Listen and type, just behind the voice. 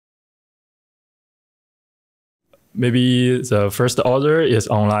maybe the first order is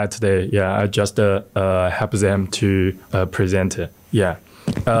online today. Yeah, I just help them to present. Yeah.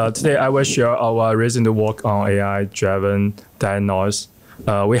 Today I will share our recent work on AI-driven diagnosis.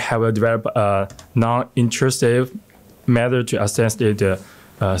 We have developed a non-intrusive method to assess the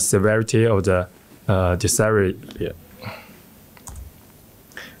severity of the Dysarthria.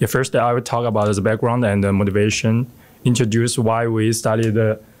 Yeah, first, I will talk about the background and the motivation, introduce why we studied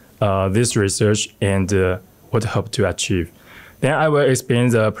this research and what hope to achieve. Then I will explain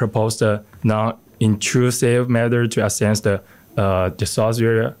the proposed non-intrusive method to assess the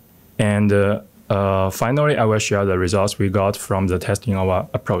Dysarthria, and finally, I will share the results we got from the testing of our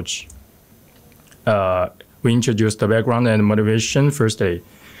approach. We introduced the background and motivation firstly.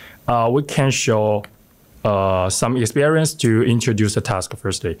 We can show some experience to introduce the task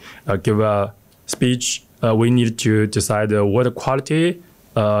firstly. Give a speech. We need to decide what quality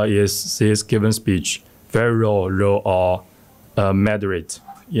is this given speech, very low, or moderate.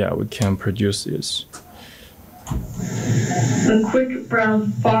 Yeah, we can produce this. The quick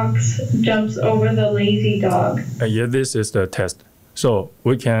brown fox jumps over the lazy dog. Yeah, this is the test. So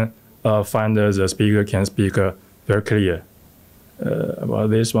we can find the speaker can speak very clear about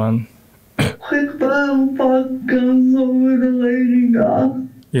this one. Quick brown fox jumps over the lazy dog.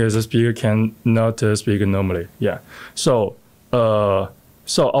 Yeah, the speaker cannot speak normally. Yeah. So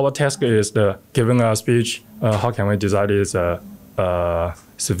our task is giving a speech. How can we decide its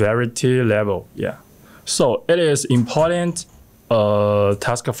severity level? Yeah. So it is important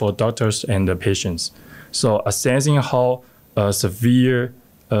task for doctors and the patients. So assessing how severe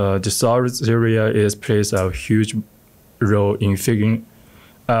Dysarthria is plays a huge role in figuring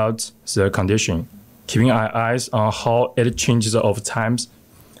out the condition, keeping our eyes on how it changes over time,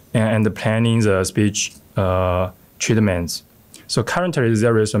 and planning the speech treatments. So currently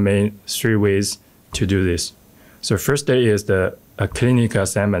there is main 3 ways to do this. So first is the clinical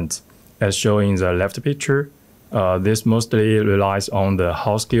assessment, as shown in the left picture. This mostly relies on the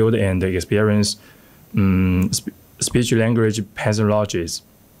how skilled and experienced speech-language pathologists.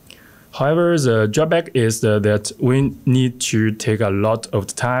 However, the drawback is that we need to take a lot of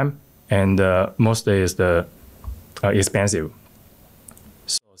time, and mostly is expensive.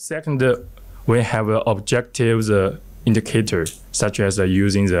 So second, we have objective indicator, such as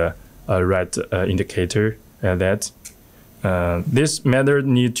using the red indicator that. This method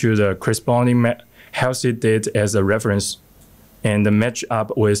needs to the corresponding healthy data as a reference and match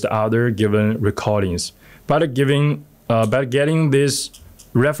up with the other given recordings. But getting this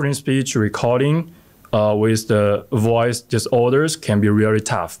reference speech recording with the voice disorders can be really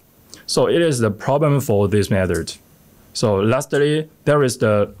tough. So it is the problem for this method. So lastly, there is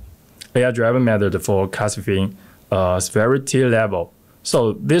the AI-driven method for classifying severity level.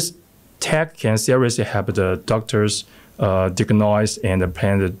 So this tech can seriously help the doctors diagnose and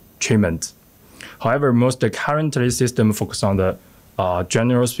plan the treatment. However, most currently systems focus on the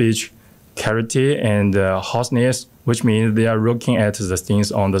general speech clarity and hoarseness, which means they are looking at the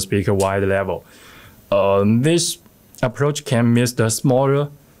things on the speaker-wide level. This approach can miss the smaller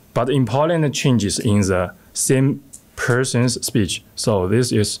but important changes in the same person's speech. So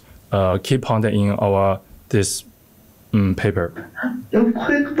this is a key point in this paper. The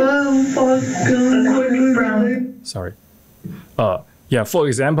quick brown. Sorry. Yeah, for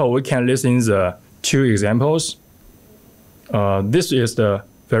example, we can listen the 2 examples. This is the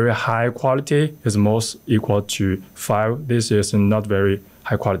very high quality, is most equal to 5. This is not very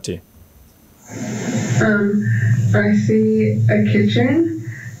high quality. I see a kitchen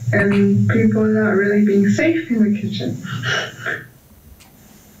and people not really being safe in the kitchen.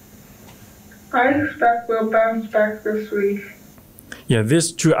 I expect we'll bounce back this week. Yeah,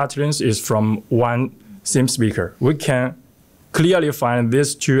 these 2 utterances is from one same speaker. We can clearly find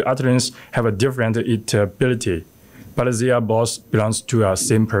these 2 utterances have a different ability, but they are both belongs to a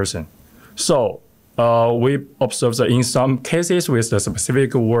same person. So we observe that in some cases with the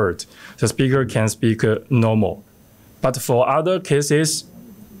specific word, the speaker can speak normal. But for other cases,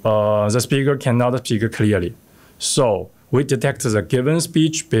 the speaker cannot speak clearly. So we detect the given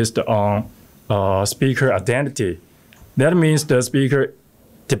speech based on speaker identity. That means the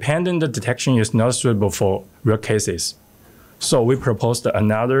speaker-dependent detection is not suitable for real cases. So we proposed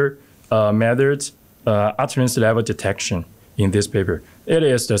another method, utterance level detection, in this paper. It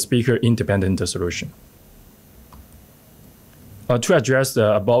is the speaker-independent solution. To address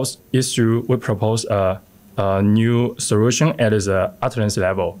the above issue, we propose a new solution at the utterance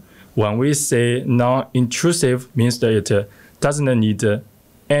level. When we say non-intrusive, means that it doesn't need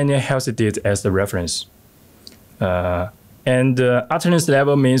any healthy data as the reference. And utterance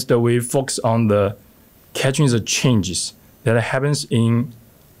level means that we focus on the catching the changes that happens in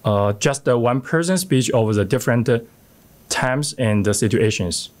just one person's speech over the different times and the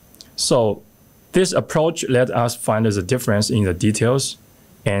situations. So this approach let us find the difference in the details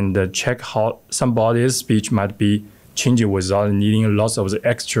and check how somebody's speech might be changing without needing lots of the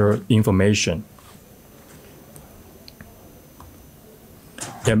extra information.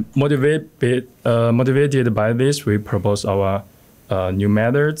 And motivated by this, we propose our new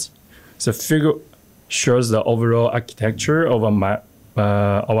methods. The figure shows the overall architecture of our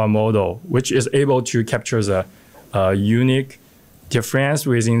model, which is able to capture the unique difference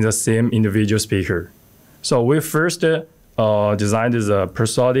within the same individual speaker. So we first designed the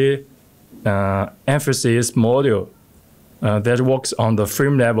persuasive emphasis model that works on the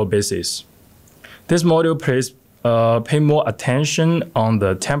frame level basis. This model pays more attention on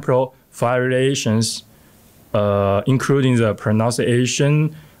the temporal variations, including the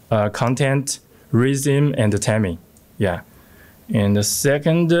pronunciation, content, rhythm, and the timing. Yeah. And the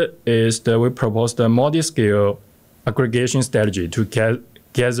second is that we propose the multi-scale aggregation strategy to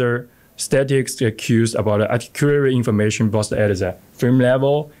gather static cues about articulatory information both at the frame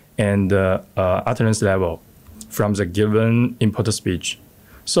level and utterance level from the given input speech.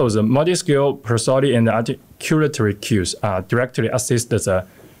 So the multi-scale prosody and articulatory cues directly assist the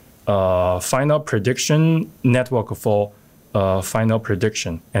final prediction network for final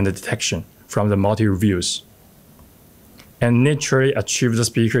prediction and detection from the multi-reviews, and naturally achieve the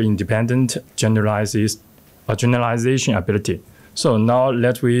speaker-independent generalization ability. So now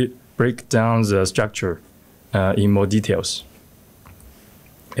let we break down the structure in more details.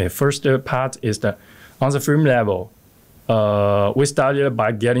 First part is on the frame level. We started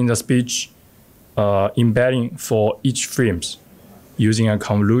by getting the speech embedding for each frames using a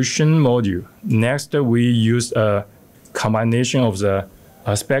convolution module. Next, we used a combination of the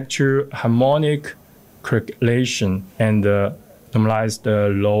spectral harmonic correlation and normalized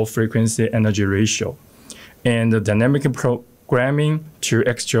low frequency energy ratio, and the dynamic programming to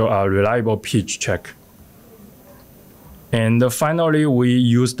extract a reliable pitch check. And finally, we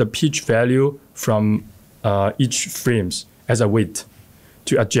use the pitch value from each frames as a weight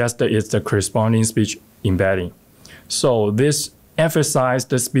to adjust its corresponding speech embedding. So this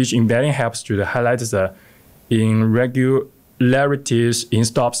emphasized speech embedding helps to highlight the irregularities in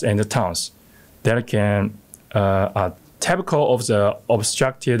stops and tones that can are typical of the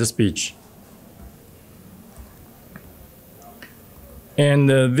obstructed speech. And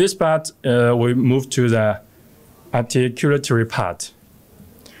this part, we move to the articulatory part.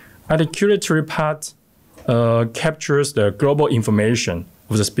 Articulatory part captures the global information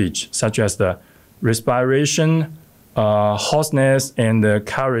of the speech, such as the respiration, hoarseness, and the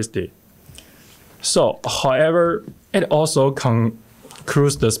characteristic. So, however, it also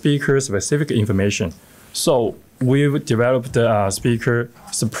includes the speaker-specific information. So, we've developed a speaker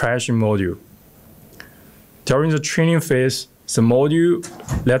suppression module. During the training phase, the module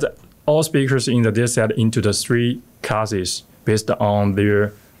let all speakers in the dataset into the 3 classes based on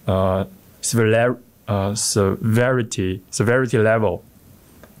their severity level.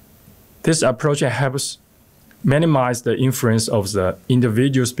 This approach helps minimize the influence of the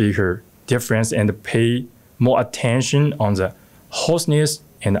individual speaker difference and pay more attention on the hoarseness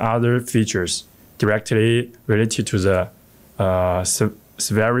and other features directly related to the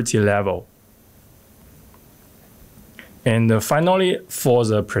severity level. And finally, for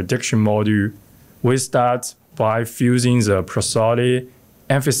the prediction module, we start by fusing the prosody,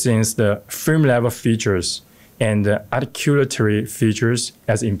 emphasizing the frame level features and the articulatory features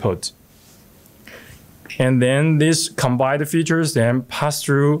as input. And then these combined features then pass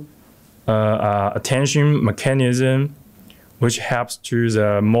through attention mechanism, which helps to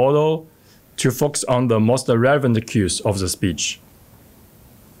the model to focus on the most relevant cues of the speech.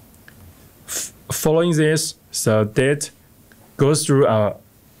 Following this, the data goes through a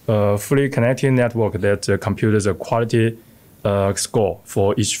fully connected network that computes the quality score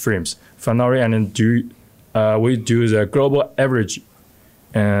for each frames. Finally, and we do the global average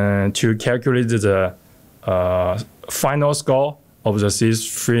to calculate the final score of the 6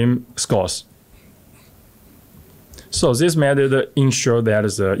 frame scores. So this method ensures that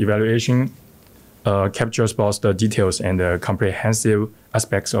the evaluation captures both the details and the comprehensive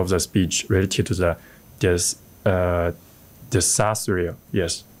aspects of the speech related to the Dysarthria.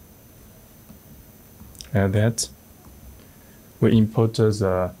 Yes. And that we input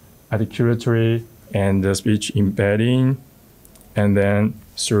the articulatory and the speech embedding, and then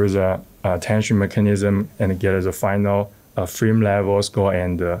through the attention mechanism and get the final frame level score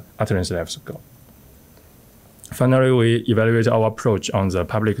and utterance level score. Finally, we evaluate our approach on the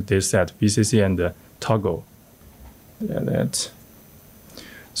public dataset, VCC, and toggle. That.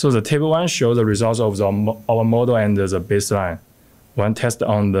 So the table 1 shows the results of our model and the baseline. One test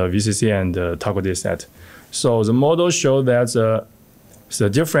on the VCC and the toggle dataset. So the model shows that the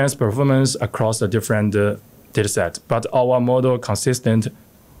difference performance across the different dataset, but our model consistent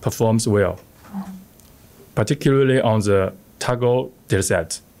performs well, particularly on the toggle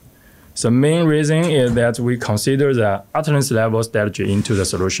dataset. The main reason is that we consider the utterance level strategy into the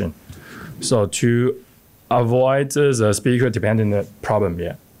solution. So to avoid the speaker-dependent problem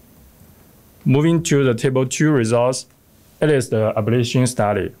here. Moving to the table 2 results, it is the ablation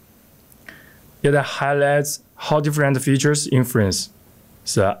study. It highlights how different features influence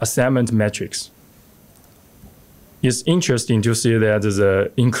the assignment metrics. It's interesting to see that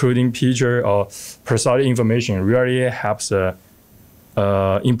the including picture or precise information really helps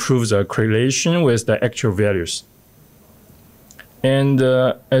improve the correlation with the actual values. And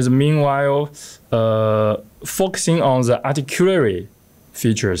as meanwhile, focusing on the articulatory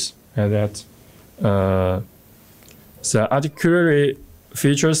features, the articulatory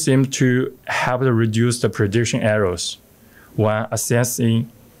features seem to help to reduce the prediction errors when assessing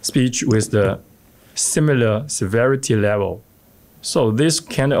speech with the similar severity level. So this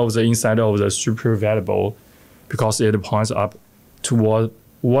kind of the insight of the super valuable because it points up toward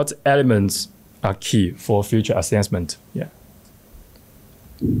what elements are key for future assessment. Yeah.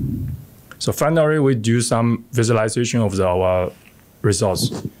 So finally, we do some visualization of our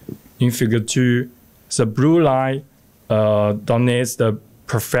results. In figure 2, the blue line dominates the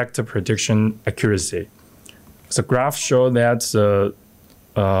perfect prediction accuracy. The graph shows that the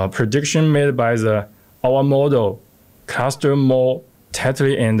prediction made by our model cluster more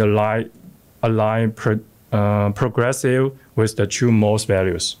tightly and align progressive with the true most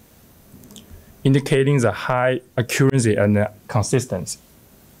values, indicating the high accuracy and consistency.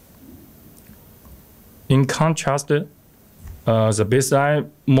 In contrast, the baseline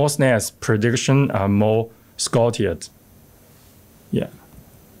mostness prediction are more scattered. Yeah.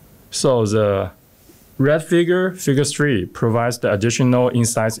 So the red figure 3, provides the additional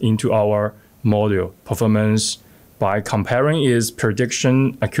insights into our model performance by comparing its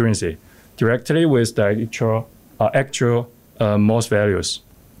prediction accuracy directly with the actual most values.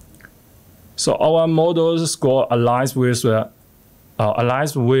 So our model's score aligns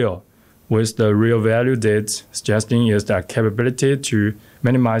well with the real value data, suggesting is the capability to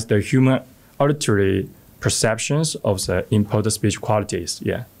minimize the human auditory perceptions of the input speech qualities.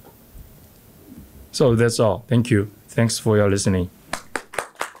 Yeah. So that's all. Thank you. Thanks for your listening.